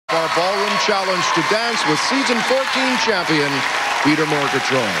our ballroom challenge to dance with season 14 champion, Peta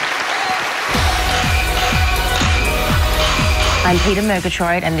Murgatroyd. I'm Peta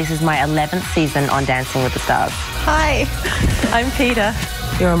Murgatroyd, and this is my 11th season on Dancing with the Stars. Hi, I'm Peta.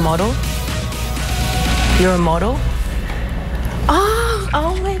 You're a model? You're a model?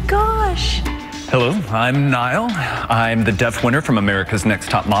 Oh my gosh. Hello, I'm Nyle. I'm the deaf winner from America's Next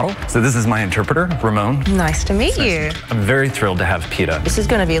Top Model. So this is my interpreter, Ramon. Nice to meet you. I'm very thrilled to have Peta. This is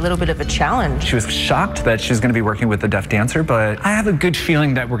going to be a little bit of a challenge. She was shocked that she's going to be working with a deaf dancer, but I have a good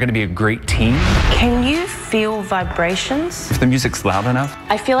feeling that we're going to be a great team. Can you feel vibrations? If the music's loud enough.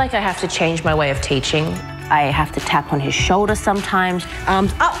 I feel like I have to change my way of teaching. I have to tap on his shoulder sometimes.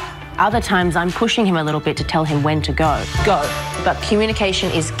 Arms up. Other times I'm pushing him a little bit to tell him when to go. Go. But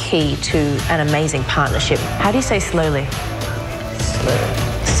communication is key to an amazing partnership. How do you say slowly?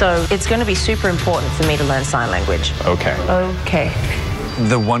 Slow. So it's going to be super important for me to learn sign language. Okay. Okay.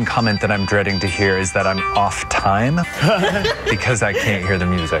 The one comment that I'm dreading to hear is that I'm off time because I can't hear the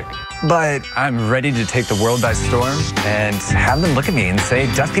music. But I'm ready to take the world by storm and have them look at me and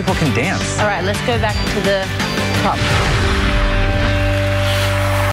say, deaf people can dance. All right, let's go back to the top.